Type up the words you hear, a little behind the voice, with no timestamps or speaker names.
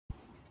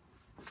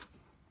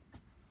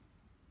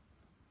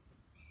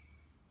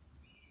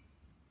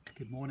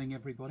Good morning,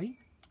 everybody,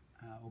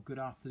 or good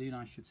afternoon,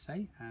 I should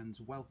say, and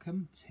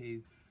welcome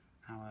to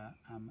our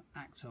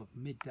act of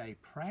midday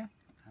prayer.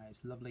 It's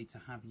lovely to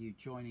have you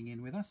joining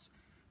in with us.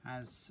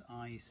 As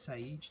I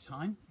say each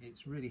time,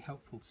 it's really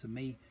helpful to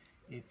me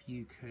if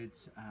you could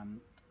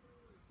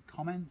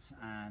comment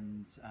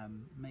and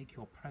make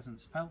your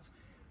presence felt,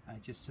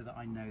 just so that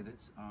I know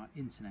that our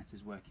internet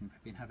is working.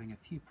 We've been having a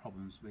few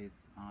problems with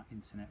our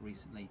internet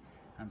recently,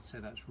 and so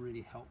that's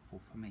really helpful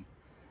for me.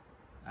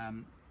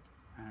 And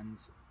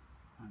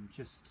I'm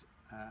just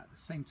at the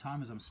same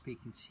time as I'm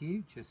speaking to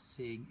you, just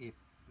seeing if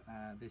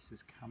this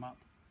has come up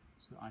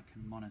so that I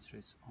can monitor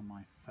it on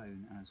my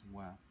phone as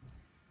well.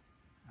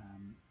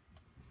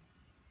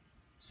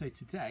 So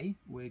today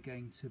we're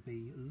going to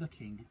be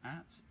looking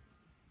at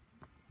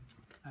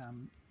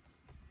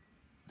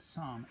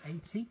Psalm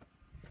 80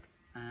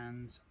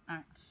 and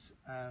Acts,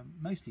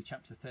 mostly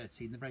chapter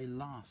 13, the very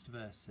last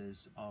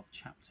verses of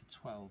chapter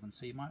 12. And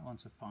so you might want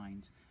to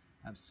find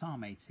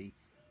Psalm 80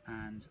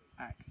 and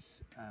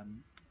Acts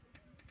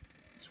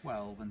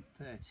 12 and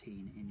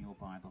 13 in your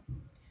Bible.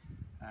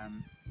 There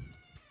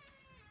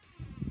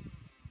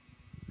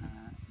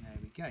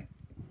we go.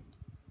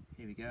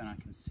 Here we go, and I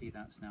can see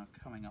that's now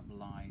coming up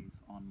live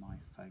on my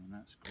phone.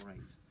 That's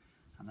great.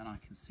 And then I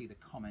can see the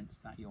comments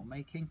that you're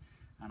making,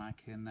 and I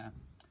can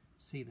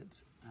see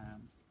that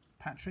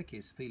Patrick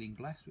is feeling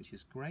blessed, which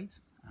is great.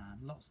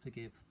 Lots to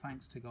give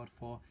thanks to God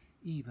for,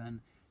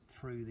 even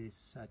through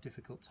this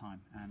difficult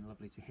time. And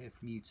lovely to hear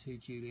from you too,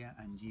 Julia,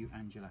 and you,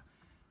 Angela.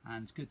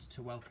 And good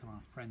to welcome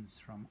our friends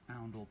from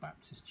Oundle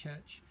Baptist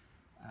Church.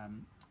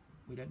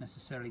 We don't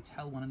necessarily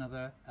tell one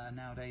another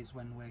nowadays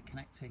when we're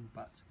connecting,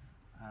 but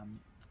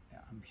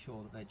I'm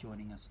sure that they're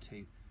joining us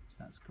too, so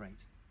that's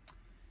great.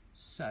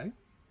 So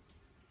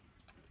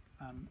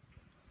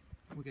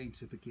we're going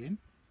to begin,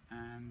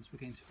 and we're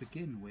going to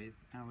begin with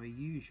our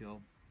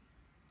usual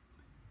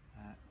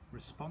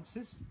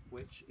responses,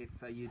 which, if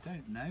you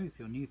don't know, if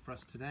you're new for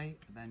us today,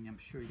 then I'm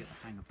sure you get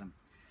the hang of them.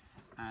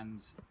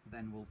 And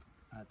then we'll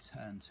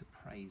turn to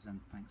praise and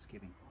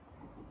thanksgiving.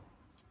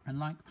 And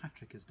like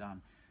Patrick has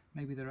done,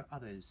 maybe there are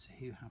others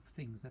who have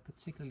things they're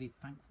particularly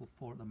thankful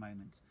for at the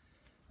moment,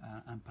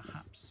 and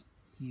perhaps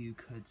you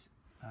could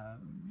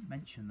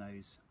mention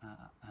those,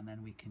 and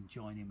then we can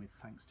join in with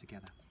thanks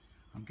together.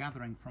 I'm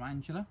gathering from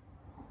Angela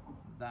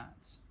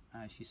that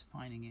she's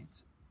finding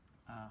it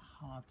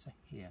hard to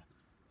hear,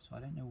 so I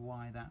don't know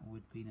why that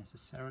would be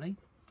necessarily.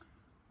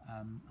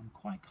 I'm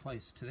quite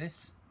close to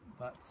this,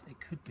 but it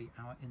could be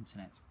our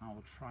internet. I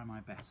will try my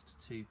best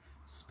to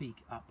speak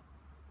up.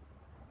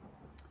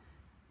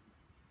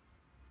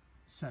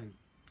 So,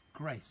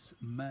 grace,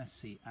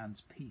 mercy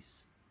and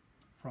peace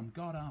from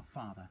God our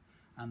Father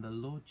and the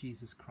Lord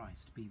Jesus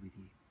Christ be with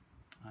you.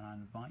 And I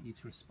invite you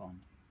to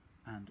respond,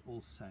 and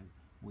also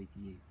with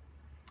you.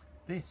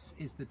 This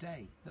is the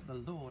day that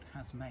the Lord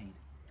has made.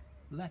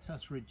 Let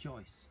us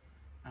rejoice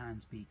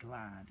and be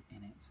glad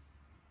in it.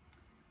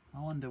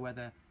 I wonder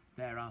whether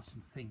there are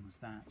some things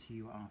that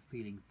you are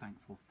feeling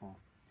thankful for.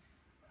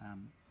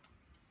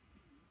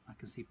 I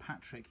can see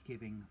Patrick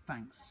giving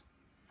thanks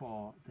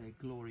for the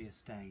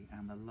glorious day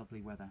and the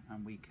lovely weather,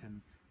 and we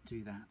can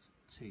do that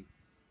too.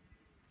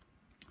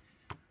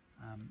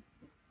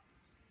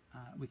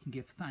 We can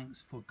give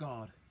thanks for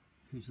God,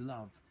 whose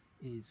love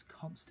is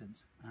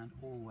constant and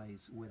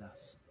always with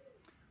us.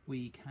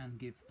 We can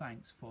give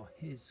thanks for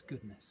his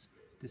goodness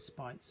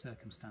despite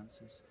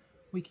circumstances.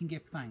 We can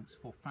give thanks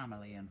for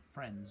family and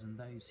friends and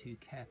those who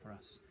care for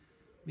us.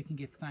 We can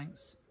give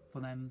thanks for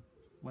them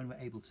when we're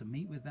able to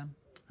meet with them,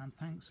 and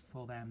thanks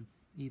for them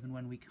even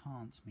when we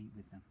can't meet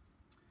with them.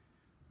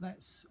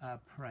 Let's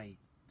pray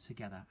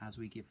together as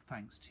we give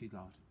thanks to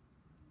God.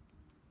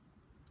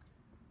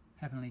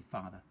 Heavenly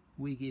Father,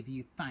 we give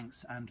you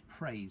thanks and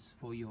praise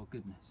for your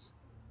goodness.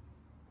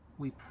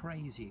 We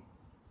praise you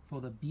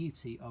for the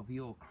beauty of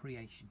your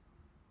creation.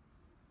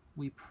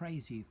 We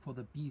praise you for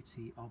the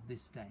beauty of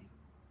this day.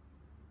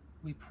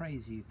 We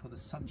praise you for the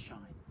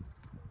sunshine,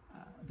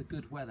 the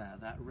good weather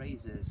that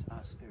raises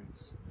our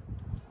spirits.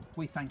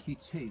 We thank you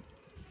too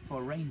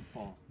for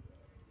rainfall,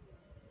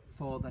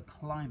 for the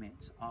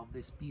climate of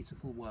this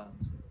beautiful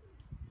world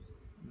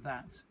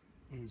that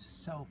is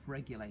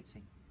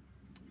self-regulating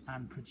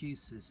and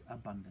produces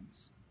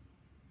abundance.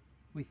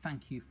 We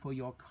thank you for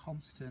your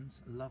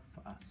constant love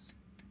for us,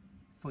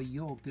 for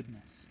your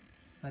goodness,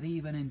 that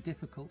even in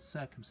difficult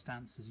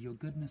circumstances your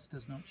goodness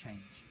does not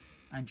change,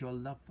 and your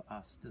love for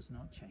us does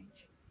not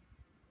change.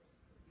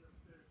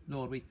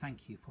 Lord, we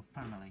thank you for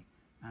family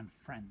and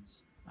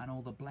friends and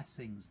all the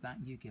blessings that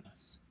you give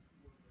us.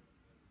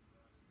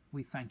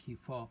 We thank you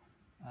for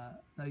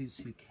those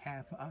who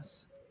care for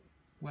us,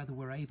 whether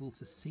we're able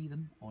to see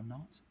them or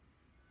not.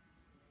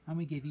 And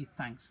we give you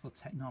thanks for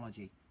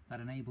technology that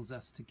enables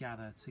us to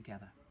gather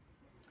together,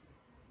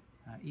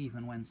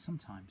 even when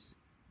sometimes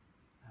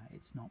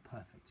it's not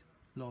perfect.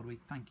 Lord, we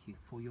thank you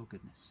for your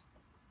goodness.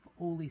 For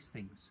all these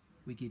things,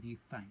 we give you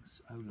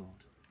thanks, O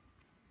Lord.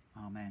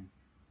 Amen.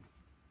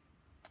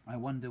 I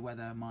wonder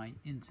whether my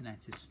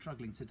internet is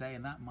struggling today,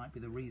 and that might be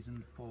the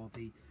reason for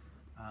the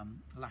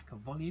lack of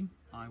volume,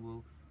 I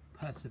will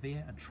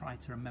persevere and try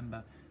to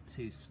remember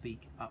to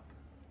speak up.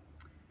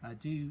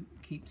 Do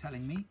keep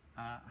telling me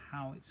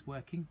how it's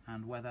working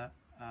and whether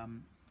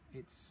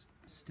it's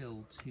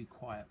still too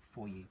quiet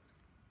for you.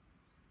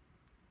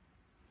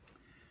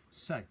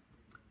 So,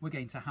 we're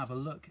going to have a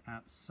look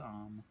at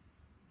Psalm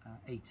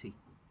 80.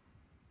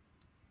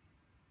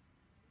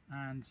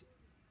 And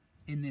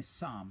in this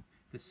psalm,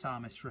 the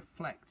psalmist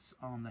reflects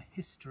on the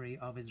history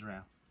of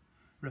Israel,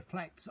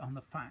 reflects on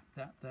the fact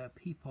that the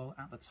people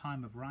at the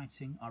time of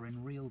writing are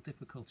in real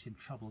difficulty and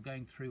trouble,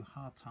 going through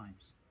hard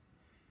times,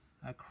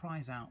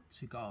 cries out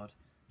to God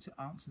to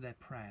answer their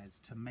prayers,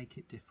 to make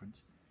it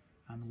different,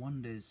 and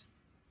wonders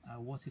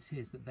what it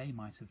is that they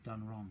might have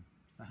done wrong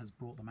that has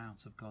brought them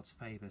out of God's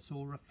favour. So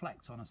we'll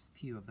reflect on a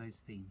few of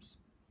those themes.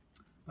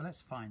 But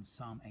let's find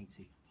Psalm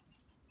 80.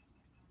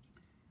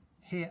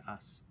 Hear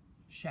us,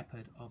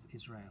 shepherd of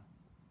Israel,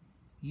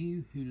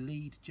 you who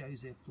lead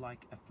Joseph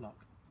like a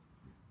flock,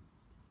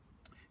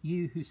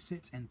 you who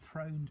sit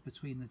enthroned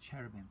between the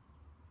cherubim.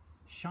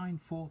 Shine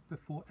forth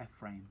before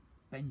Ephraim,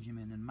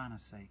 Benjamin and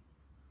Manasseh.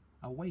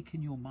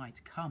 Awaken your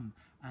might, come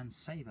and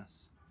save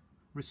us.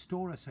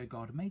 Restore us, O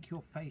God, make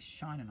your face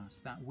shine on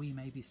us, that we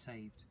may be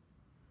saved.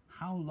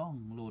 How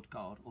long, Lord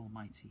God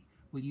Almighty,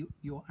 will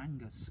your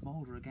anger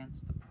smoulder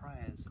against the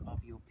prayers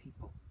of your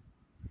people?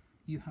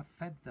 You have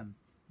fed them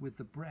with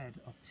the bread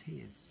of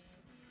tears.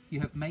 You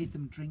have made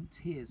them drink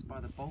tears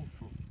by the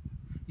bowlful.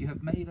 You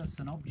have made us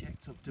an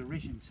object of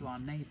derision to our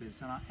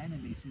neighbours, and our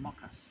enemies mock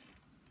us.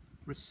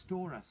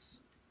 Restore us,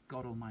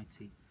 God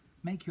Almighty.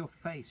 Make your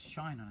face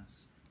shine on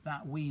us,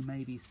 that we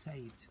may be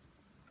saved.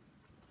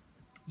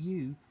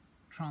 You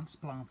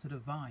transplanted a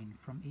vine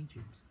from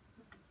Egypt.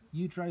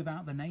 You drove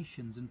out the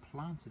nations and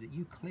planted it.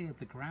 You cleared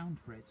the ground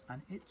for it,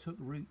 and it took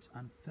root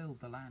and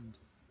filled the land.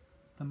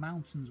 The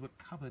mountains were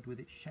covered with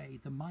its shade,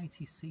 the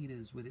mighty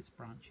cedars with its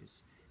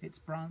branches. Its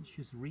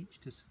branches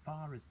reached as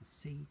far as the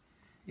sea,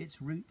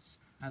 its roots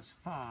as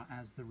far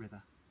as the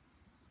river.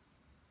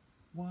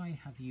 Why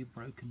have you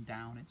broken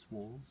down its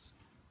walls,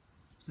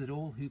 so that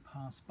all who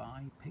pass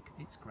by pick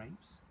its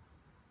grapes?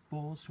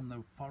 Boars from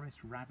the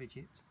forest ravage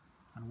it,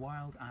 and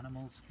wild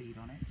animals feed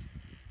on it.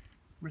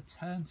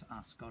 Return to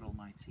us, God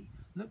Almighty.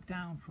 Look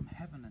down from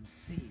heaven and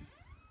see.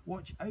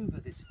 Watch over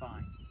this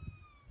vine,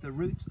 the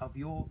root of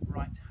your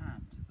right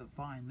hand, the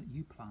vine that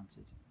you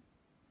planted,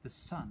 the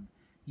son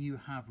you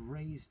have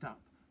raised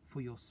up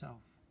for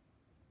yourself.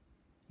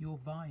 Your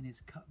vine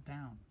is cut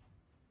down,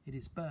 it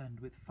is burned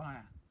with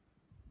fire.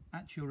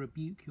 At your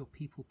rebuke your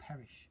people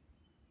perish.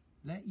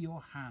 Let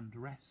your hand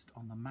rest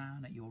on the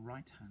man at your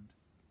right hand,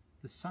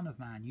 the Son of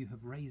Man you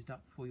have raised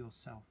up for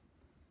yourself.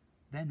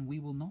 Then we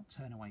will not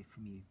turn away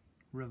from you.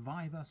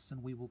 Revive us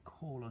and we will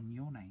call on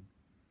your name.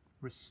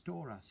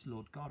 Restore us,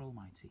 Lord God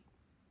Almighty.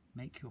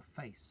 Make your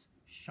face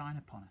shine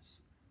upon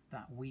us,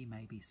 that we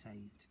may be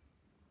saved.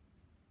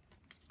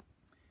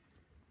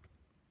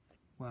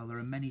 Well, there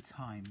are many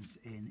times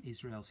in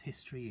Israel's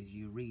history, as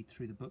you read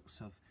through the books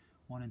of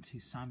 1 and 2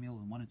 Samuel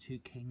and 1 and 2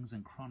 Kings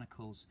and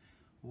Chronicles,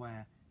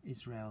 where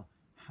Israel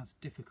has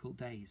difficult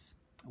days,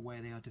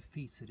 where they are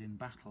defeated in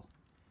battle,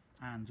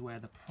 and where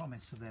the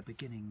promise of their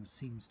beginnings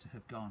seems to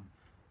have gone.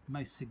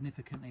 Most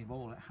significantly of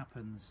all, it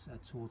happens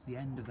towards the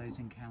end of those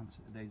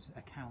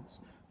accounts,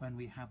 when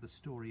we have the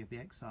story of the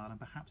exile, and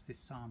perhaps this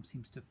psalm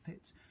seems to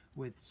fit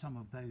with some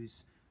of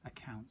those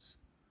accounts,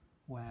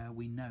 where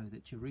we know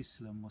that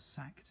Jerusalem was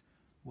sacked,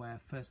 where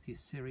first the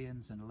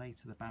Assyrians and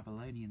later the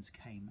Babylonians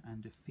came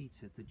and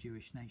defeated the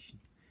Jewish nation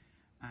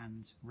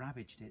and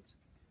ravaged it.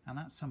 And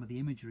that's some of the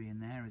imagery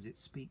in there, as it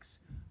speaks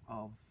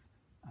of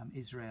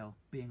Israel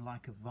being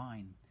like a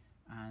vine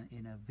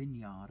in a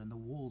vineyard, and the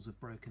walls have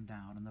broken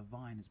down and the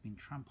vine has been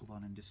trampled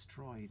on and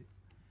destroyed.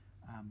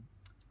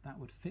 That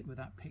would fit with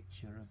that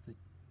picture of the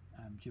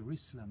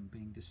Jerusalem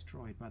being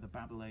destroyed by the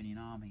Babylonian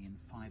army in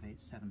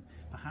 587.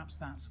 Perhaps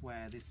that's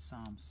where this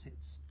psalm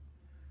sits.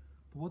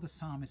 But what the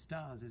psalmist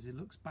does is he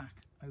looks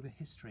back over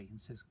history and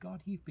says,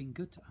 God, you've been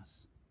good to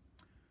us.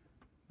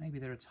 Maybe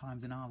there are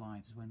times in our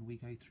lives when we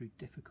go through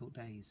difficult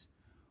days,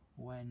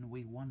 when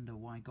we wonder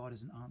why God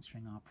isn't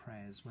answering our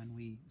prayers, when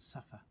we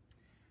suffer.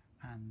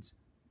 And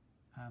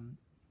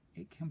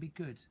it can be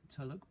good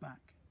to look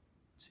back,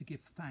 to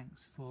give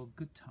thanks for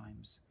good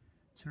times,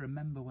 to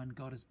remember when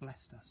God has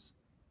blessed us,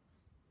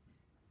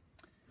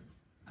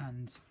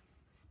 and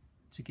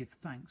to give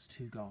thanks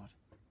to God.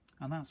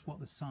 And that's what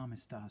the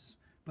psalmist does.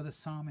 But the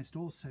psalmist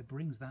also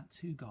brings that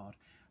to God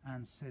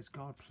and says,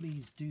 God,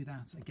 please do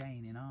that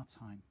again in our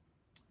time.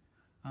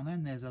 And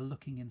then there's a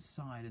looking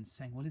inside and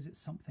saying, well, is it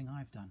something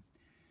I've done?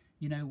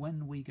 You know,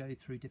 when we go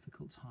through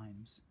difficult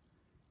times,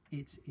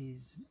 it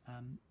is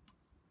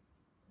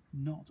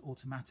not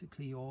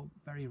automatically or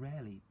very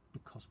rarely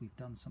because we've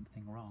done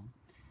something wrong.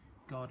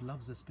 God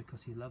loves us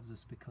because he loves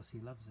us because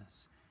he loves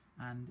us.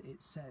 And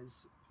it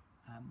says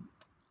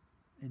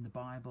in the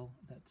Bible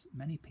that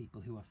many people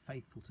who are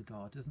faithful to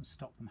God doesn't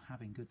stop them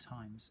having good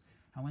times.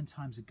 And when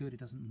times are good, it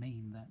doesn't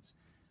mean that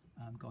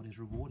God is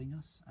rewarding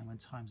us. And when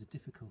times are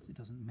difficult, it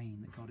doesn't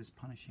mean that God is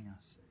punishing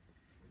us.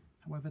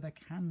 However, there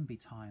can be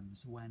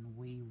times when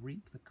we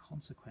reap the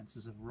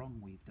consequences of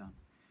wrong we've done.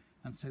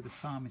 And so the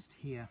psalmist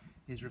here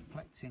is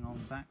reflecting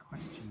on that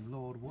question.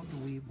 Lord, what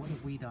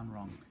have we done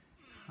wrong?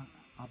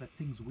 Are there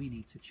things we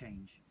need to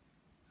change?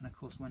 And of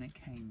course, when it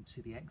came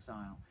to the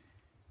exile,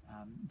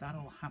 that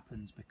all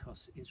happens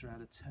because Israel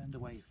had turned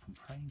away from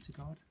praying to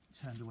God,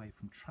 turned away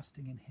from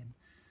trusting in him,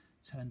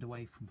 turned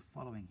away from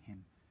following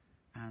him,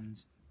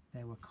 and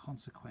there were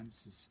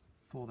consequences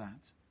for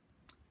that.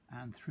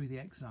 And through the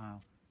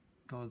exile,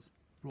 God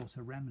brought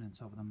a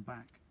remnant of them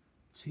back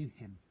to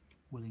him,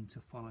 willing to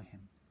follow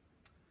him.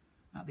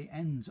 At the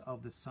end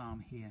of the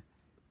psalm here,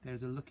 there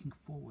is a looking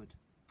forward,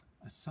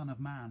 a son of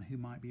man who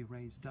might be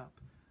raised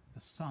up,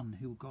 a son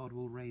who God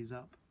will raise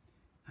up,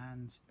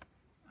 and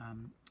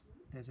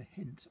there's a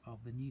hint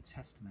of the New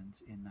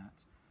Testament in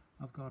that,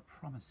 of God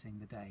promising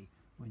the day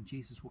when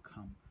Jesus will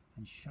come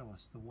and show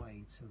us the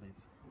way to live.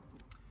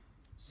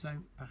 So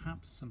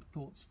perhaps some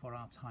thoughts for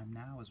our time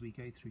now as we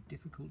go through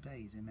difficult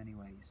days in many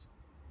ways.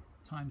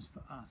 Times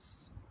for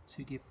us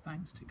to give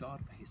thanks to God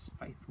for his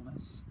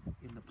faithfulness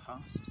in the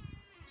past,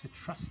 to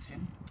trust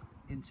him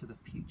into the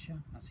future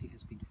as he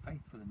has been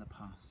faithful in the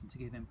past, and to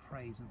give him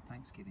praise and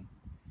thanksgiving.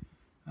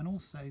 And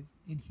also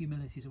in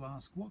humility to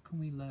ask, what can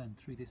we learn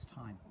through this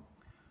time?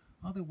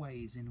 Are there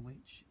ways in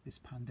which this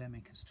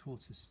pandemic has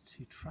taught us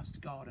to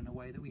trust God in a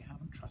way that we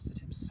haven't trusted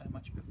him so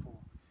much before?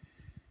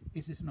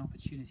 Is this an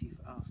opportunity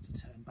for us to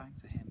turn back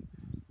to him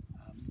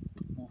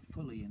more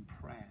fully in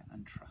prayer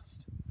and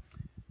trust?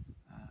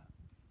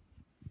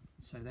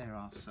 So there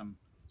are some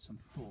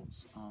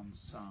thoughts on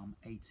Psalm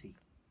 80.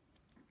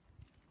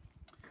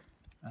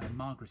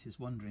 Margaret is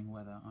wondering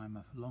whether I'm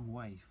a long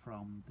way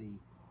from the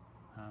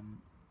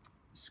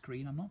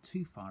screen. I'm not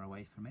too far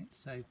away from it,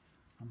 so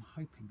I'm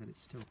hoping that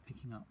it's still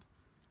picking up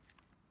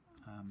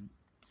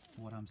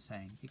what I'm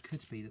saying. It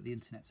could be that the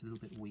internet's a little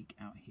bit weak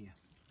out here.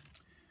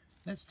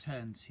 Let's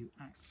turn to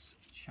Acts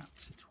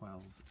chapter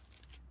 12,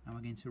 and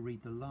we're going to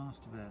read the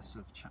last verse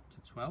of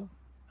chapter 12,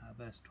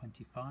 verse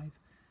 25,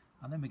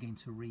 and then we're going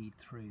to read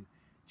through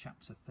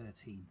chapter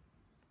 13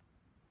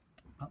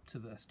 up to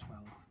verse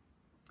 12.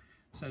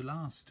 So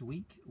last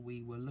week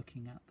we were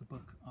looking at the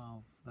book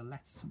of the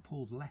letter, St.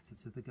 Paul's letter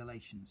to the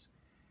Galatians,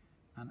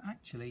 and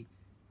actually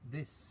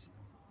these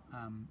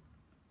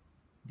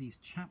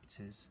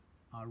chapters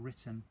are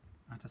written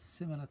at a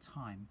similar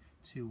time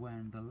to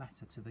when the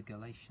letter to the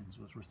Galatians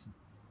was written,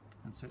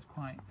 and so it's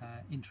quite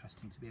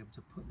interesting to be able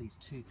to put these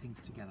two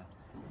things together.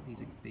 These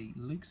are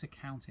Luke's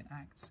account in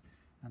Acts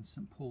and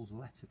St. Paul's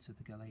letter to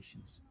the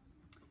Galatians.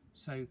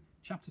 So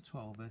chapter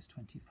 12 verse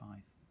 25.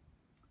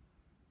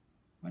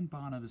 When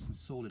Barnabas and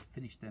Saul had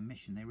finished their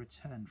mission, they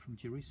returned from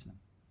Jerusalem,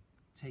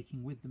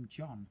 taking with them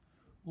John,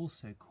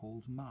 also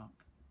called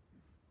Mark.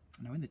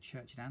 Now in the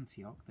church at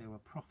Antioch there were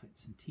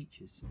prophets and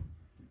teachers: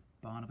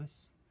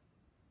 Barnabas,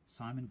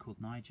 Simon called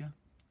Niger,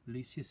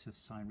 Lucius of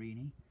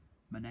Cyrene,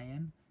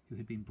 Manaen, who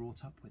had been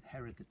brought up with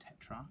Herod the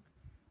Tetrarch,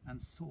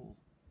 and Saul.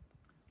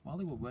 While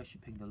they were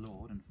worshipping the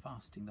Lord and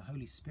fasting, the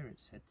Holy Spirit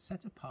said,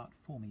 "Set apart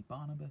for me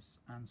Barnabas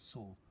and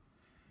Saul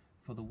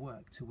for the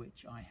work to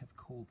which I have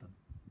called them."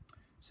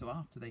 So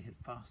after they had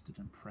fasted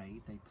and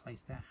prayed, they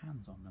placed their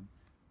hands on them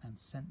and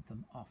sent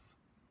them off.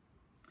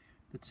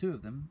 The two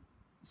of them,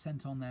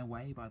 sent on their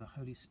way by the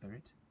Holy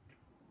Spirit,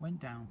 went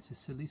down to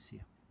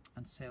Seleucia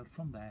and sailed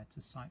from there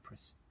to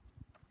Cyprus.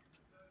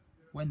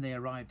 When they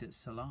arrived at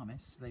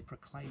Salamis, they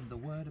proclaimed the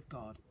word of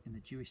God in the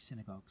Jewish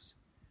synagogues.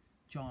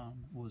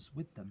 John was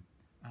with them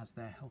as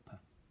their helper.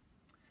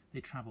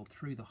 They travelled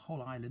through the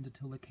whole island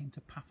until they came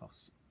to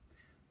Paphos.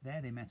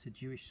 There they met a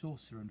Jewish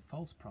sorcerer and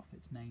false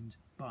prophet named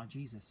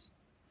Bar-Jesus,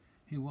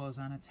 who was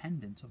an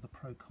attendant of the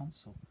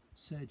proconsul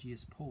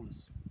Sergius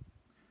Paulus.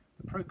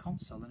 The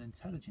proconsul, an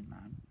intelligent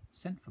man,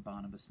 sent for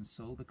Barnabas and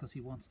Saul because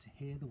he wanted to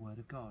hear the word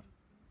of God.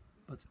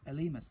 But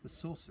Elymas the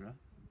sorcerer,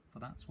 for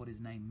that's what his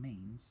name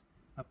means,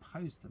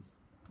 opposed them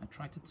and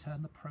tried to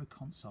turn the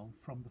proconsul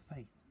from the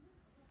faith.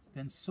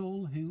 Then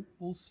Saul, who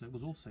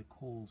was also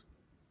called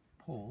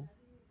Paul,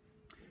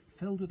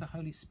 filled with the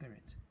Holy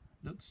Spirit,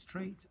 looked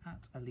straight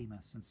at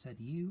Elymas and said,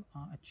 "You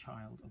are a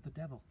child of the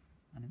devil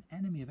and an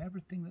enemy of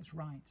everything that's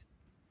right.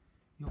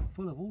 You're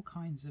full of all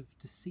kinds of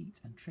deceit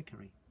and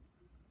trickery.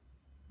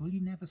 Will you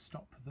never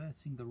stop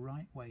perverting the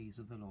right ways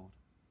of the Lord?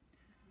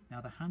 Now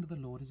the hand of the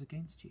Lord is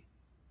against you.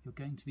 You're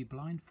going to be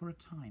blind for a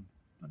time,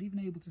 not even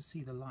able to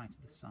see the light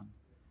of the sun."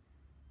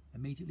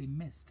 Immediately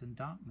mist and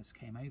darkness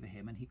came over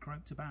him, and he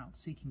groped about,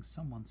 seeking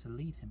someone to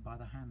lead him by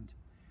the hand.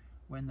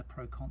 When the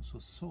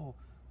proconsul saw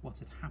what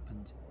had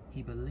happened,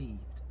 he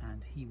believed,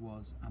 and he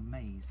was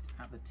amazed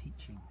at the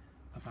teaching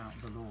about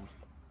the Lord.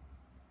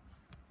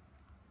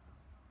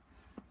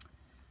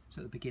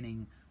 So at the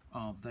beginning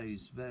of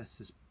those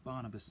verses,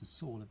 Barnabas and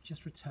Saul have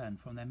just returned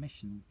from their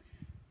mission.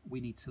 We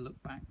need to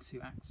look back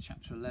to Acts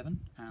chapter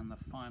 11 and the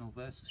final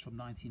verses from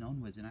 19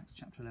 onwards in Acts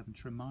chapter 11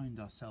 to remind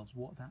ourselves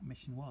what that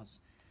mission was.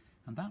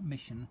 And that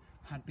mission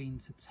had been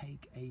to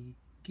take a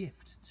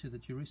gift to the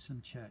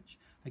Jerusalem church,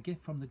 a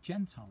gift from the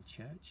Gentile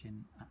church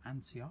in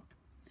Antioch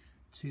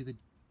to the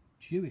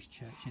Jewish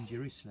church in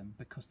Jerusalem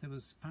because there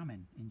was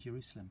famine in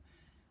Jerusalem.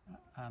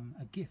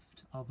 A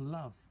gift of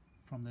love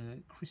from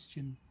the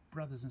Christian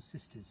brothers and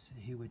sisters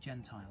who were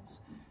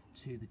Gentiles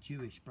to the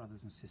Jewish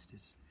brothers and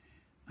sisters.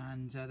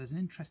 And there's an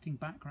interesting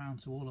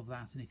background to all of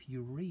that. And if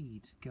you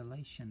read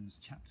Galatians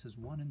chapters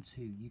 1 and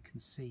 2, you can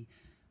see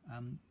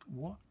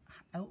what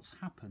else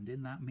happened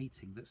in that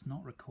meeting that's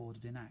not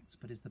recorded in Acts,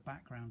 but is the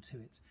background to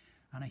it.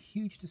 And a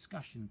huge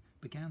discussion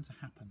began to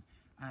happen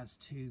as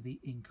to the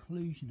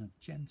inclusion of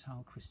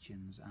Gentile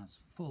Christians as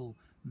full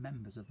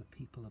members of the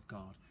people of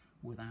God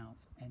without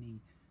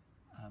any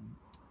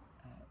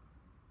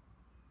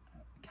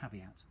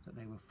caveat that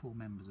they were full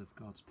members of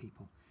God's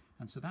people.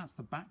 And so that's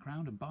the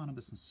background, and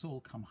Barnabas and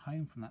Saul come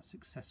home from that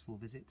successful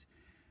visit.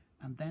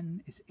 And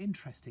then it's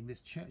interesting,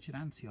 this church at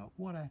Antioch,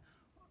 what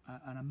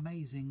an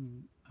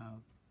amazing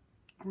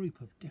group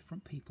of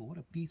different people. What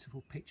a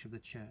beautiful picture of the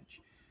church.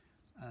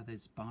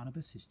 There's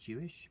Barnabas, who's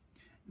Jewish.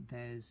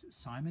 There's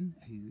Simon,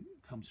 who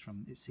comes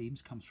from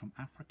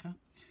Africa.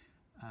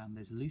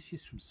 There's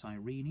Lucius from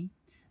Cyrene.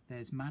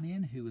 There's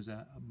Manian, who was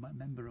a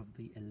member of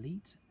the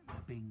elite,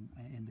 being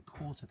in the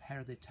court of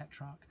Herod the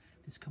Tetrarch.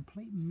 This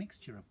complete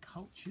mixture of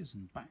cultures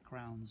and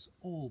backgrounds,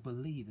 all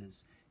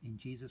believers in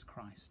Jesus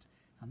Christ.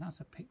 And that's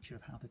a picture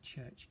of how the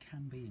church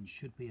can be and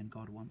should be, and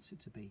God wants it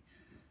to be.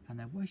 And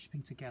they're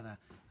worshipping together,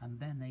 and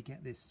then they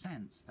get this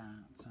sense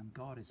that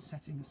God is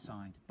setting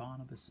aside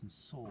Barnabas and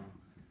Saul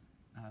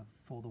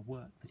for the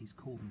work that he's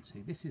called them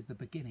to. This is the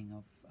beginning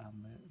of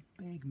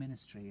the big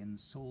ministry in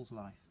Saul's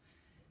life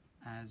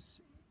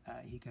as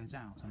he goes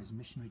out on his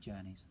missionary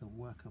journeys, the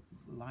work of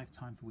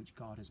lifetime for which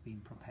God has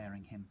been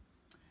preparing him.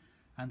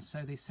 And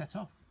so they set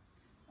off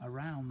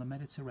around the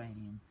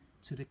Mediterranean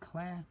to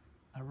declare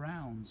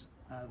around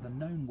the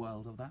known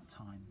world of that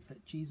time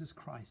that Jesus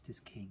Christ is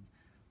King,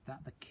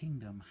 that the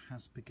kingdom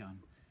has begun,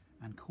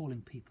 and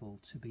calling people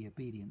to be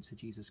obedient to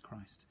Jesus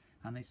Christ.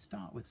 And they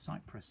start with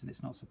Cyprus, and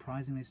it's not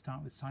surprising they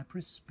start with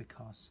Cyprus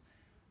because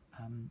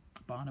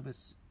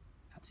Barnabas,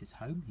 that's his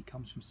home, he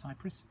comes from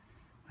Cyprus,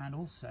 and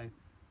also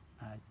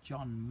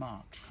John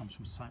Mark comes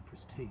from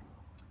Cyprus too.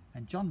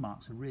 And John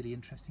Mark's a really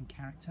interesting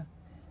character.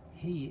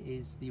 He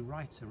is the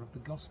writer of the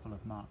Gospel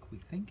of Mark, we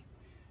think.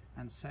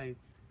 And so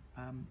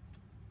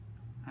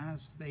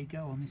as they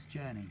go on this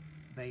journey,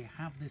 they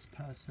have this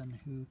person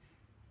who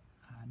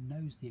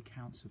knows the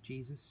accounts of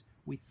Jesus.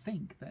 We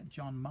think that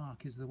John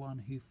Mark is the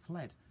one who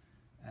fled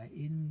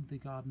in the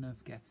Garden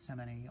of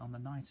Gethsemane on the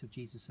night of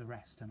Jesus'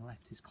 arrest and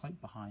left his cloak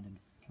behind and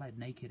fled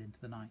naked into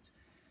the night.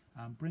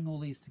 Bring all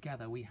these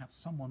together, we have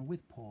someone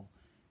with Paul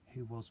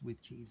who was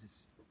with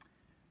Jesus.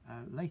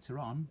 Later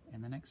on,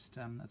 in the next,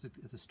 as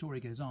the story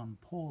goes on,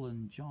 Paul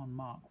and John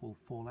Mark will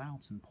fall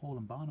out, and Paul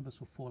and Barnabas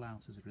will fall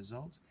out as a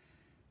result.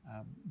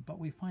 But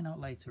we find out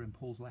later in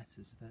Paul's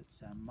letters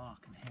that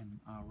Mark and him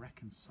are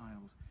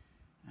reconciled,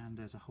 and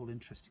there's a whole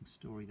interesting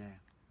story there.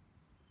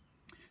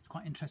 It's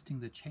quite interesting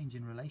the change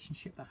in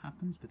relationship that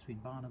happens between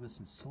Barnabas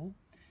and Saul.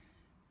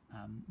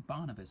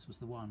 Barnabas was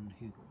the one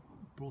who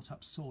brought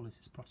up Saul as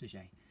his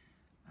protege,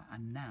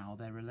 and now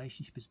their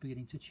relationship is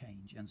beginning to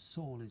change, and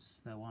Saul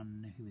is the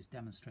one who is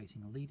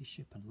demonstrating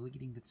leadership and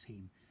leading the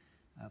team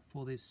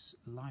for this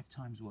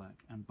lifetime's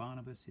work, and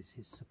Barnabas is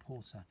his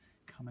supporter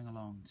coming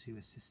along to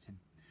assist him.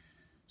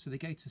 So they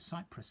go to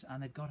Cyprus,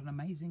 and they've got an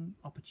amazing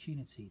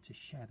opportunity to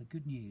share the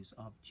good news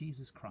of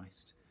Jesus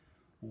Christ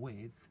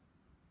with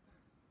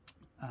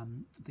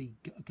the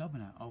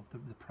governor of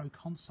the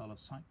proconsul of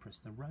Cyprus,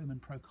 the Roman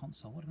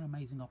proconsul. What an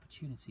amazing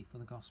opportunity for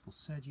the gospel,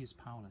 Sergius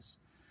Paulus.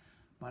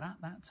 But at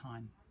that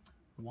time,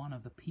 one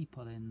of the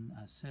people in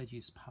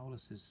Sergius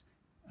Paulus's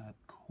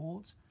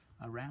court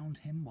around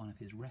him, one of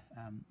his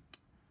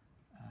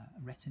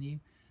retinue,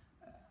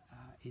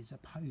 is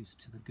opposed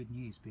to the good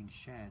news being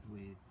shared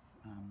with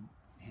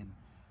him.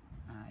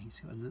 He's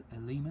got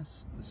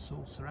Elymas, the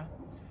sorcerer,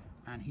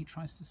 and he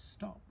tries to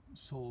stop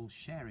Saul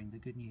sharing the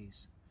good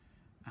news.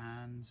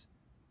 And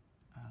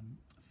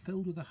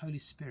filled with the Holy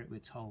Spirit, we're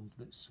told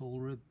that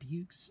Saul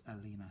rebukes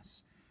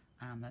Elymas,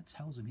 and that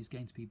tells him he's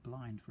going to be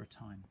blind for a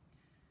time.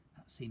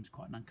 That seems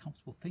quite an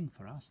uncomfortable thing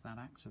for us, that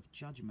act of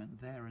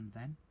judgment there and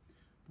then.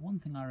 But one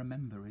thing I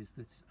remember is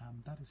that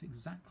that is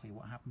exactly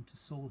what happened to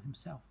Saul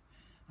himself.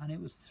 And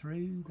it was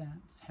through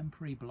that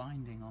temporary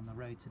blinding on the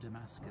road to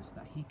Damascus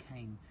that he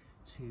came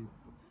to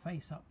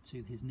face up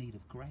to his need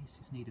of grace,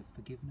 his need of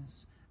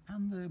forgiveness,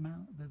 and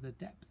the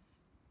depth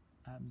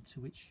to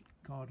which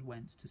God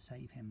went to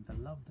save him, the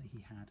love that he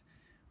had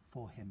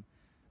for him.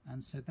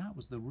 And so that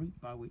was the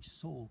route by which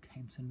Saul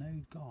came to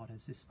know God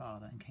as his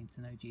Father and came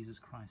to know Jesus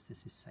Christ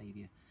as his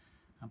Saviour.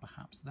 And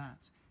perhaps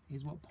that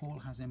is what Paul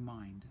has in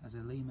mind as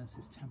Elymas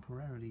is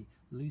temporarily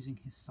losing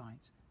his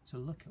sight, to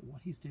look at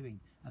what he's doing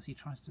as he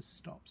tries to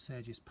stop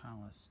Sergius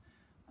Paulus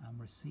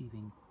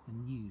receiving the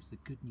news, the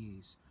good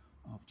news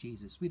of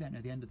Jesus. We don't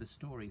know the end of the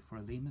story for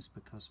Elymas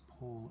because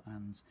Paul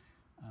and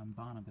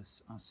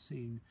Barnabas are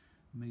soon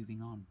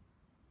moving on.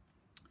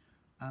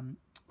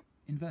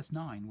 In verse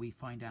 9 we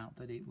find out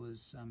that it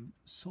was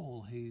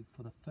Saul who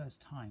for the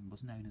first time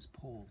was known as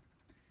Paul.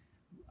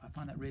 I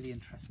find that really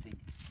interesting.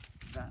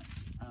 that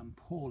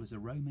Paul is a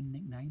Roman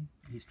nickname.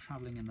 He's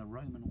travelling in the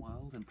Roman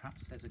world, and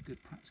perhaps there's a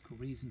good practical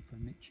reason for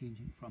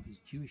changing from his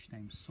Jewish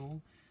name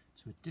Saul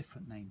to a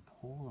different name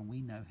Paul, and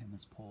we know him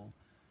as Paul.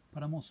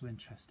 But I'm also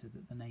interested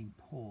that the name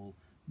Paul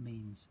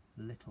means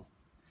little,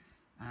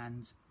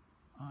 and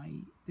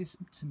this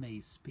to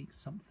me speaks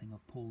something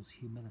of Paul's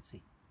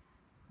humility,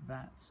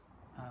 that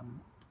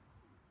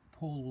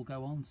Paul will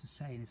go on to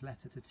say in his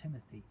letter to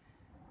Timothy,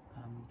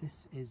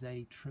 this is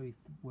a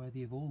truth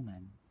worthy of all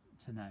men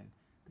to know,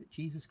 that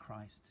Jesus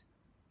Christ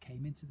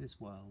came into this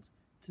world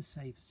to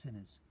save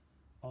sinners,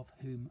 of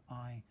whom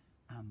I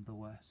am the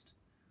worst.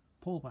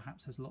 Paul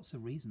perhaps has lots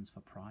of reasons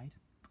for pride.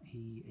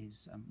 He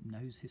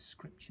knows his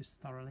scriptures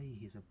thoroughly.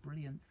 He's a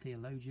brilliant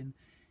theologian.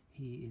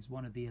 He is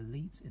one of the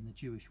elites in the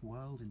Jewish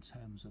world in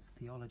terms of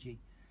theology.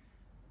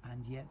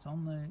 And yet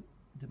on the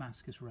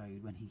Damascus Road,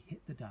 when he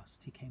hit the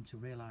dust, he came to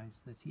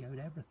realize that he owed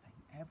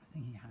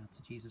everything he had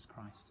to Jesus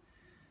Christ.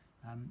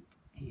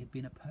 He had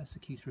been a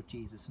persecutor of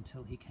Jesus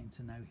until he came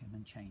to know him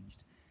and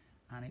changed.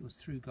 And it was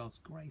through God's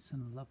grace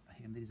and love for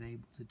him that he's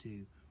able to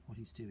do what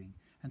he's doing.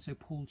 And so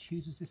Paul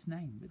chooses this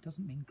name that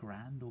doesn't mean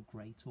grand or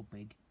great or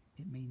big.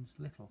 It means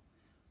little.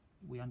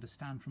 We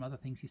understand from other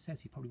things he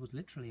says he probably was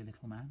literally a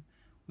little man.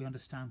 We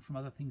understand from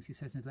other things he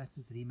says in his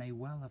letters that he may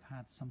well have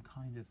had some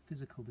kind of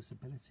physical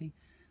disability.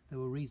 There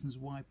were reasons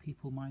why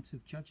people might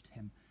have judged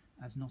him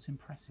as not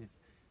impressive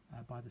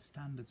by the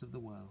standards of the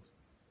world.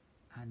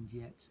 And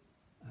yet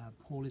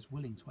Paul is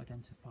willing to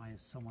identify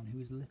as someone who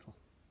is little.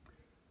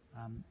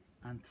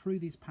 And through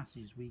these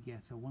passages we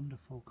get a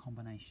wonderful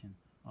combination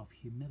of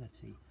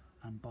humility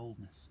and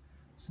boldness.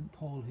 St.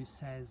 Paul, who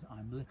says,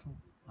 I'm little,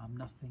 I'm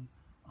nothing,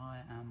 I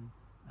am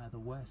the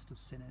worst of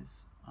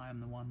sinners, I am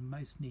the one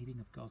most needing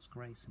of God's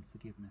grace and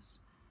forgiveness.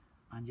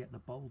 And yet the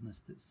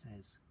boldness that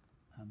says,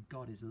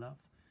 God is love,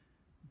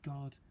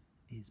 God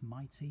is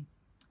mighty,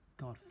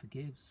 God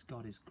forgives,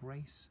 God is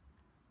grace.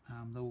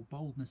 The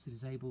boldness that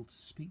is able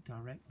to speak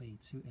directly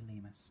to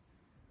Elymas.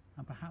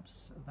 And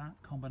perhaps that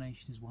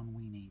combination is one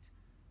we need.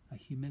 A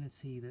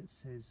humility that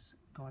says,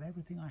 God,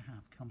 everything I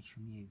have comes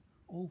from you.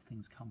 All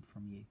things come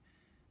from you.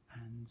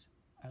 And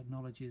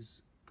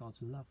acknowledges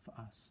God's love for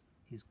us,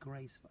 his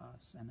grace for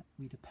us, and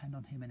we depend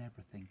on him in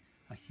everything.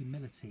 A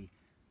humility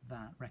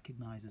that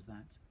recognises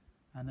that.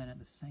 And then at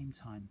the same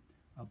time,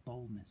 a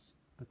boldness,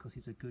 because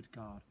he's a good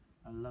God,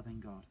 a loving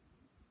God.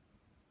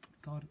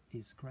 God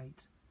is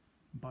great.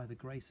 By the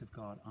grace of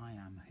God, I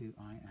am who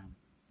I am.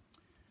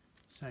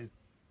 So,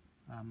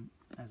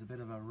 as a bit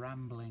of a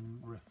rambling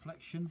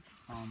reflection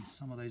on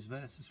some of those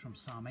verses from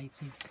Psalm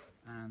 80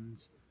 and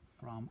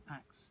from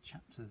Acts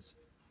chapter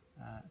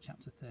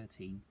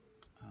 13,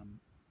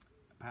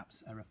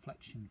 perhaps a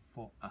reflection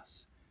for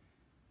us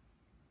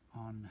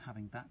on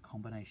having that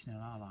combination in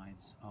our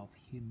lives of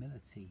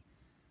humility.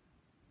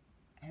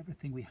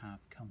 Everything we have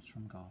comes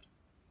from God,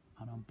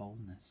 and on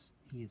boldness.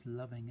 He is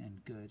loving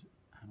and good,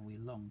 and we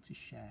long to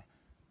share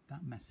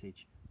that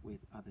message with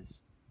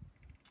others.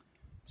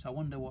 So I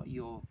wonder what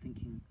you're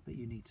thinking that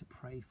you need to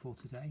pray for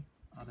today.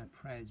 Are there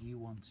prayers you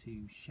want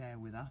to share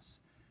with us?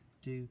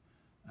 Do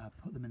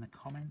put them in the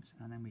comments,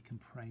 and then we can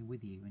pray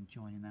with you and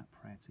join in that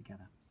prayer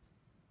together.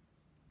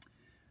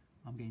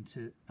 I'm going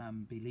to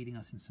be leading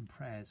us in some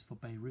prayers for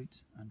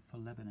Beirut and for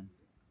Lebanon,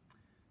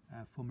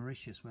 for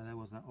Mauritius where there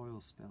was that oil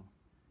spill,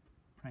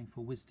 praying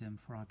for wisdom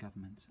for our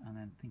government, and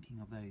then thinking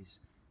of those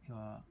who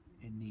are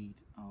in need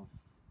of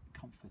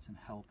comfort and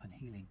help and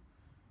healing.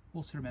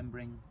 Also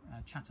remembering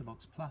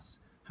Chatterbox Plus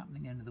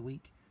happening at the end of the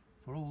week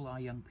for all our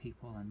young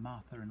people, and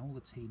Martha and all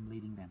the team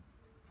leading them,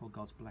 for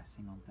God's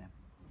blessing on them.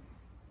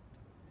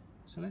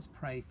 So let's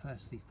pray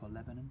firstly for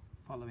Lebanon,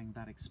 following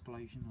that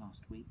explosion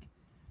last week,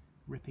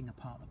 ripping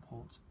apart the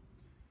port.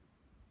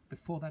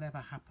 Before that ever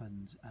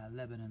happened,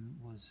 Lebanon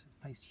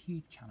faced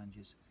huge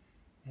challenges.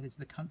 It is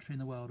the country in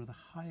the world with the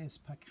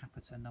highest per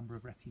capita number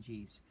of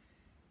refugees,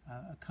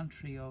 a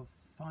country of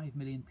 5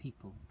 million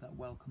people that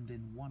welcomed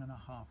in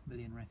 1.5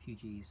 million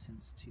refugees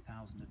since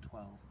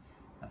 2012,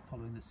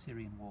 following the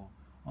Syrian war,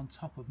 on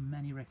top of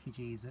many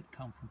refugees that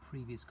come from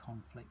previous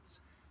conflicts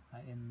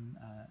in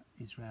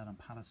Israel and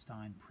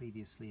Palestine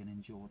previously, and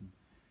in Jordan.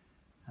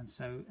 And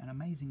so an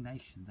amazing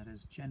nation that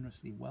has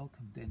generously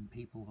welcomed in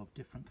people of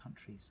different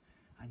countries,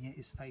 and yet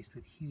is faced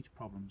with huge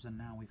problems, and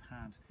now we've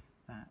had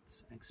that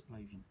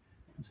explosion.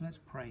 And so let's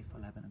pray for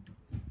Lebanon.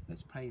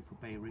 Let's pray for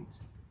Beirut.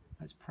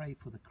 Let's pray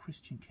for the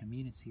Christian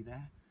community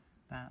there,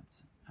 that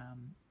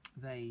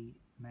they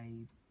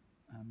may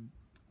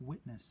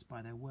witness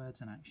by their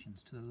words and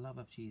actions to the love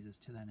of Jesus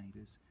to their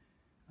neighbours.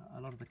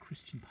 A lot of the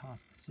Christian part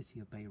of the city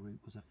of Beirut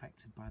was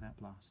affected by that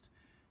blast.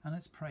 And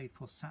let's pray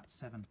for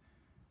SAT7,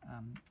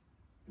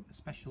 a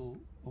special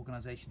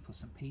organisation for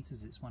St.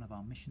 Peter's. It's one of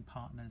our mission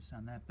partners,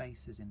 and their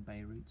base is in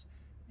Beirut.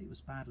 It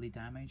was badly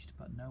damaged,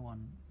 but no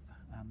one,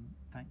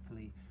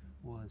 thankfully,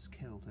 was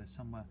killed, or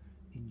some were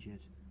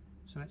injured.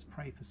 So let's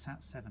pray for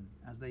SAT7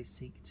 as they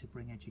seek to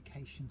bring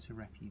education to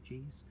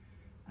refugees,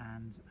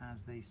 and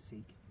as they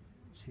seek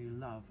to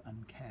love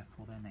and care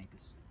for their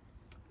neighbours.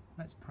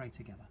 Let's pray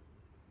together.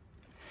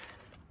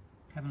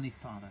 Heavenly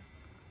Father,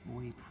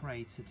 We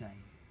pray today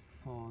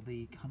for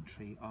the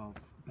country of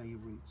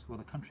Beirut, well,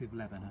 the country of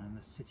Lebanon and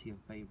the city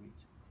of Beirut.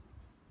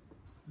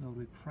 Lord,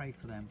 we pray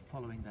for them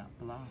following that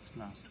blast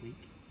last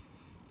week.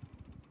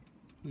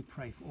 We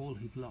pray for all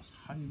who've lost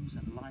homes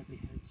and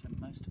livelihoods, and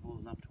most of all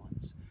loved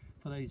ones,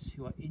 for those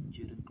who are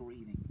injured and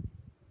grieving,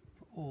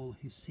 for all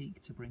who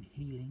seek to bring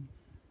healing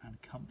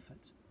and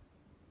comfort,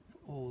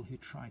 for all who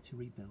try to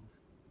rebuild.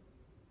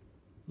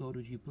 Lord,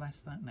 would you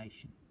bless that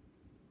nation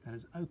that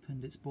has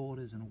opened its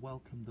borders and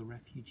welcomed the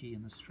refugee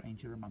and the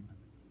stranger among them,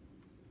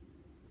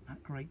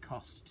 at great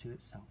cost to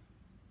itself.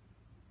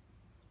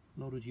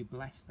 Lord, would you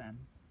bless them?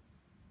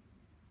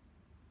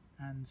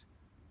 And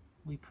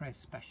we pray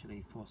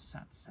especially for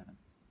SAT7,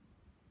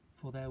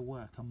 for their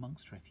work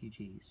amongst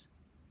refugees.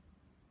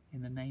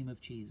 In the name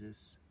of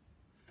Jesus,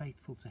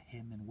 faithful to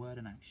him in word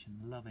and action,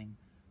 loving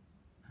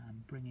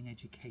and bringing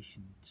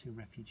education to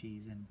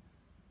refugees in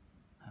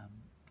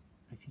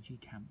refugee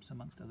camps,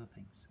 amongst other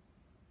things.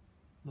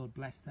 Lord,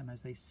 bless them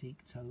as they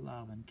seek to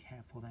love and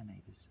care for their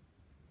neighbours.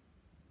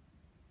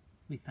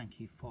 We thank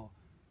you for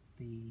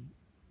the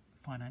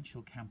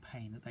financial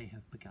campaign that they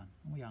have begun,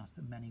 and we ask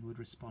that many would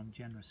respond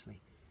generously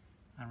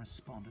and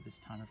respond at this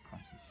time of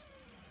crisis.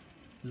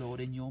 Lord,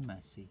 in your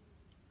mercy,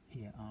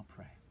 hear our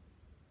prayer.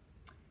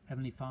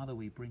 Heavenly Father,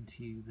 we bring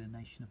to you the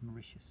nation of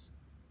Mauritius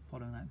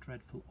following that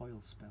dreadful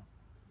oil spill.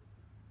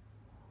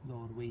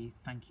 Lord, we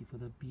thank you for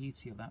the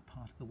beauty of that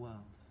part of the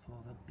world, for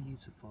the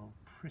beautiful,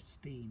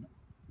 pristine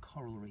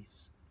coral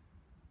reefs,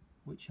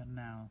 which are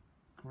now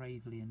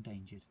gravely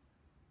endangered.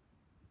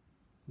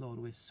 Lord,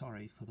 we're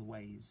sorry for the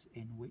ways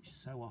in which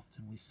so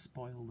often we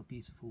spoil the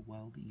beautiful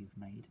world that you've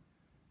made.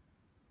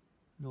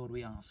 Lord,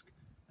 we ask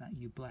that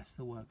you bless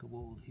the work of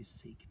all who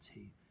seek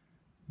to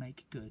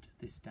make good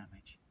this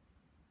damage.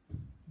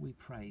 We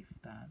pray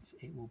that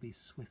it will be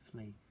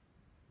swiftly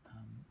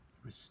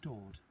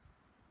restored.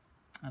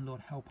 And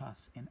Lord, help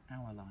us in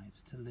our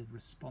lives to live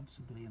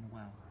responsibly and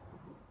well,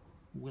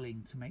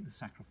 willing to make the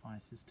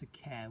sacrifices, to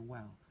care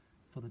well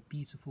for the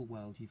beautiful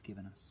world you've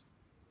given us.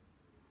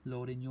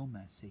 Lord, in your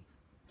mercy,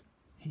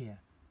 hear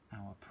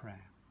our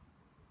prayer.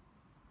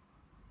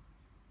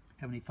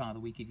 Heavenly Father,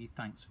 we give you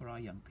thanks for our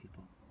young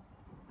people,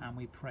 and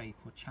we pray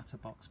for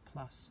Chatterbox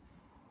Plus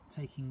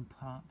taking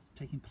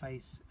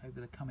place over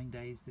the coming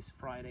days, this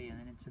Friday and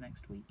then into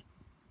next week,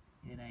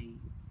 in a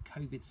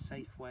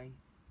COVID-safe way,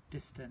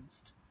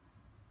 distanced,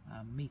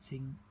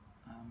 meeting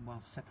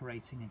while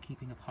separating and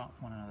keeping apart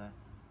from one another.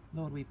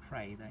 Lord, we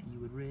pray that you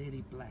would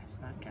really bless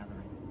that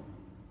gathering,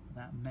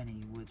 that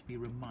many would be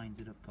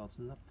reminded of God's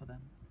love for them,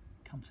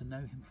 come to know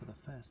him for the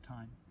first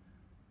time,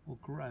 or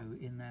grow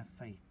in their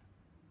faith.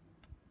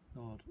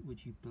 Lord,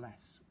 would you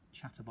bless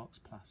Chatterbox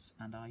Plus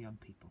and our young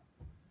people.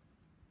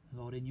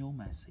 Lord, in your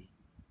mercy,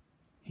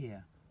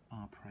 hear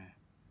our prayer.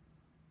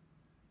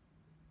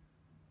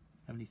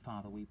 Heavenly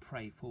Father, we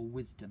pray for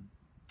wisdom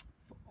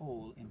for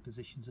all in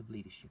positions of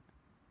leadership,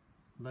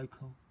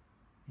 local,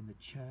 in the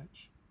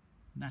church,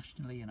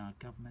 nationally in our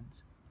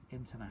government,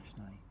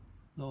 internationally.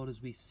 Lord,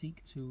 as we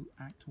seek to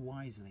act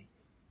wisely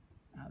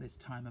at this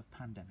time of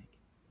pandemic,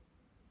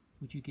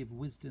 would you give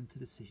wisdom to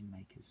decision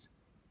makers?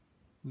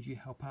 Would you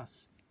help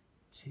us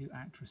to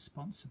act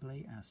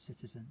responsibly as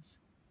citizens?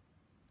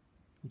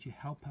 Would you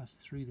help us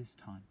through this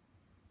time,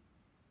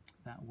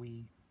 that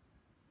we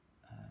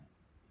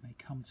may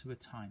come to a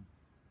time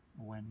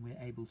when we're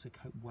able to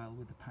cope well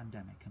with the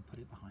pandemic and put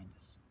it behind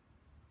us.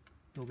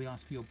 Lord, we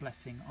ask for your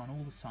blessing on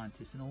all the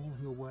scientists and all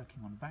who are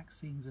working on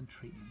vaccines and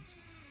treatments.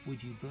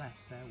 Would you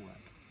bless their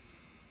work?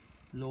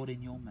 Lord,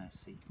 in your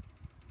mercy,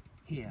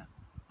 hear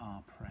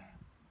our prayer.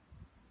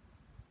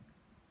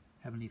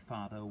 Heavenly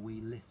Father,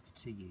 we lift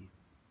to you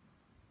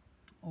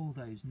all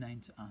those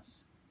known to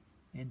us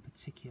in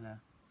particular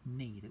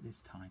need at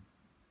this time.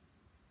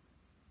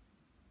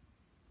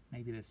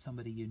 Maybe there's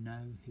somebody you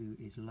know who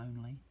is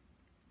lonely,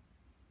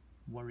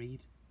 worried,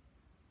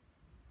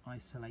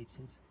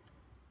 isolated,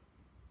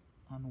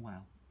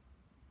 unwell,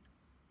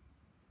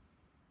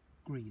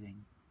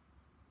 grieving.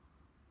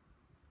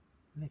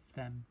 Lift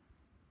them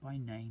by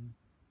name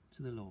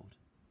to the Lord,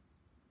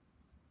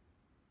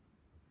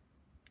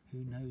 who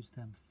knows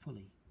them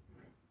fully.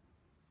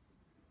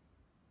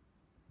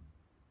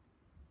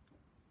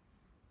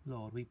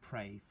 Lord, we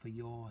pray for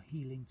your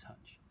healing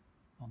touch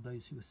on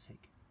those who are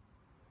sick,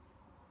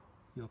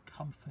 your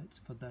comfort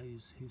for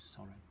those who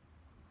sorrow.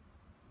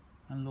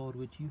 And Lord,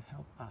 would you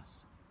help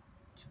us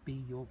to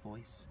be your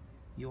voice,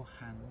 your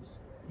hands,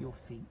 your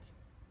feet,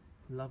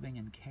 loving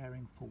and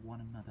caring for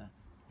one another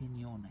in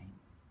your name.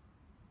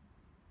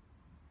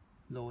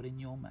 Lord, in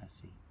your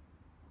mercy,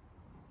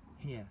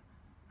 hear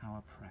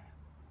our prayer.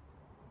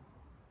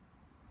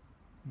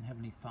 And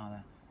Heavenly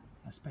Father,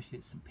 especially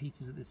at St.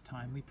 Peter's at this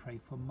time, we pray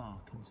for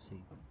Mark and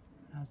Sue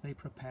as they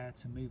prepare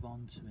to move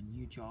on to a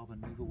new job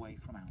and move away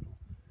from Oudle.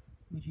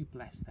 Would you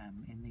bless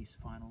them in these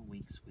final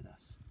weeks with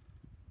us,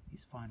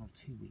 these final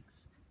 2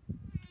 weeks?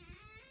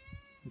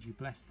 Would you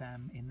bless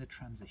them in the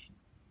transition,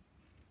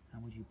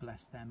 and would you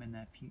bless them in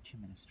their future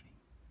ministry?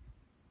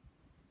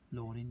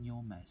 Lord, in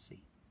your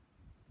mercy,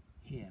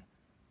 hear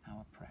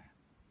our prayer.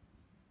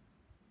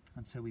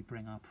 And so we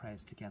bring our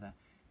prayers together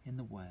in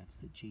the words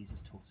that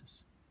Jesus taught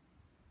us.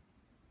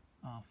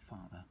 Our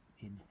Father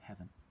in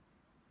heaven,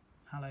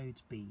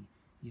 hallowed be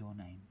your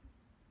name.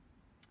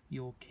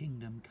 Your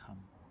kingdom come.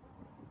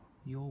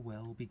 Your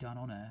will be done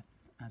on earth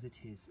as it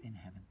is in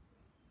heaven.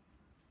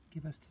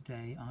 Give us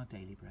today our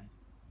daily bread,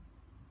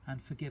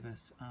 and forgive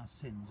us our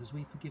sins as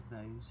we forgive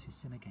those who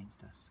sin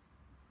against us.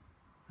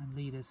 And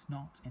lead us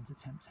not into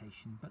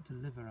temptation, but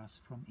deliver us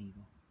from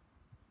evil.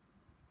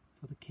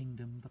 For the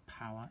kingdom, the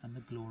power, and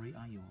the glory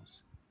are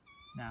yours,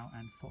 now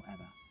and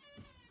forever.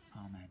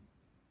 Amen.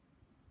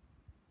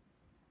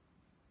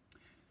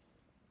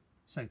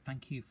 So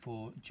thank you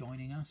for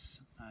joining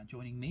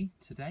me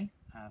today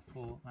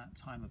for that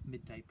time of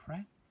midday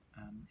prayer.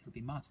 It'll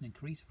be Martin and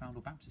Carita,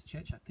 Foundel Baptist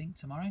Church, I think,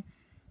 tomorrow,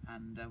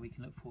 and we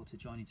can look forward to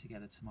joining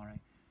together tomorrow.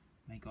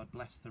 May God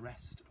bless the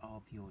rest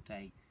of your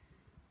day,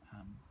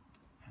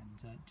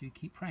 and do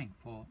keep praying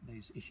for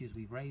those issues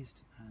we've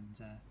raised, and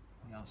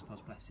we ask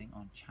God's blessing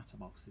on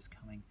Chatterbox this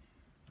coming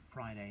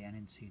Friday and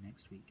into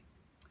next week.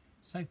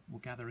 So we'll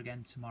gather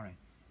again tomorrow,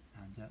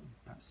 and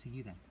perhaps see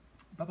you then.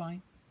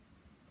 Bye-bye.